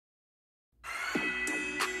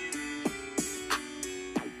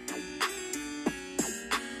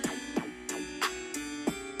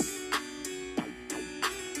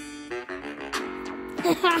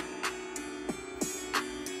You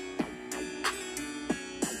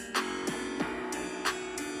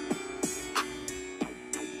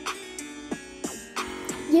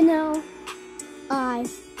know, I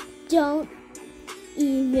don't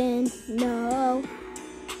even know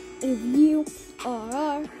if you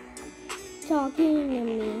are talking to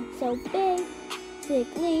me. So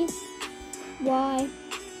basically, why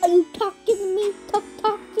are you talking to me?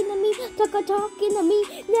 Talking to me? Talking to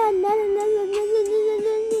me? No.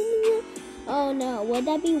 Oh no, would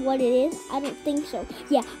that be what it is? I don't think so.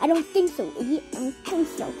 Yeah, I don't think so. I don't think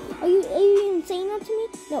so. Are you even saying that to me?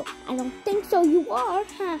 No, I don't think so. You are.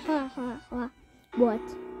 Ha. What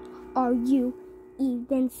are you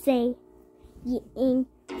even saying?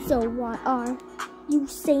 So what are you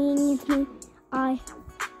saying to me? I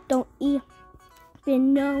don't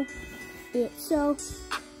even know it. So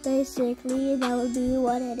basically, that would be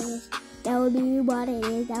what it is. That would be what it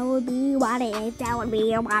is. That would be what it is. That would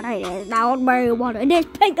be what it is. That would be what it is.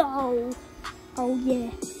 Pico! Oh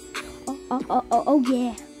yeah. Oh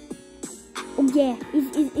yeah. Oh yeah.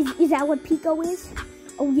 Is that what Pico is?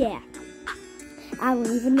 Oh yeah. I don't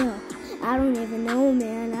even know. I don't even know,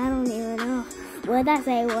 man. I don't even know. Would I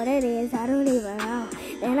say what it is? I don't even know.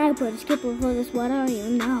 Then I put a skipper for this. What I don't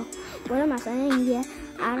even know. What am I saying? Yeah.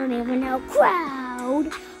 I don't even know.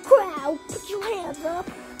 Crowd. Put your hands up.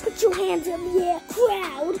 Put your hands up, yeah,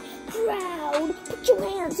 crowd, put your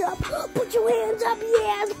hands up,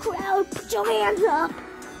 yeah, the crowd, put your hands up,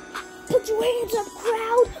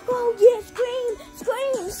 crowd, oh yeah, scream,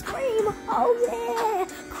 oh yeah,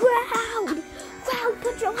 crowd,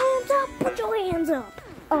 put your hands up,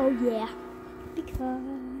 oh yeah,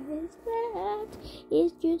 because that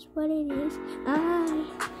is just what it is. I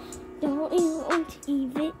don't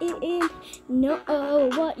even know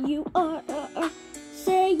what you are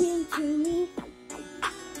saying to me.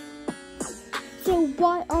 So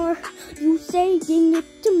why are you saying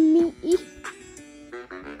it to me?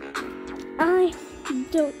 I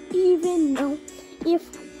don't even know if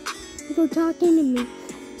you're talking to me.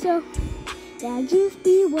 So that just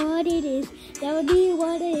be what it is. That would be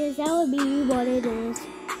what it is. That would be what it is.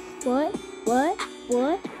 What?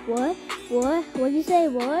 What'd you say?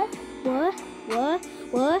 What? What'd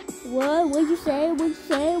you say?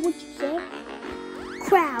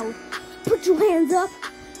 Crowd, put your hands up.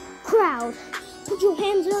 Crowd, put your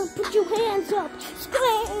hands up.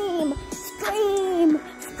 Scream.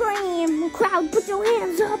 Crowd, put your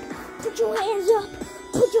hands up. Crowd, put your hands up. Crowd,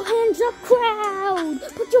 put your hands up. Crowd,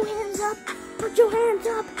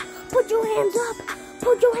 put your hands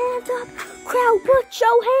up.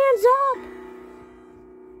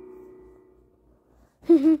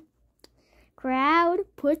 Crowd,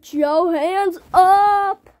 put your hands up.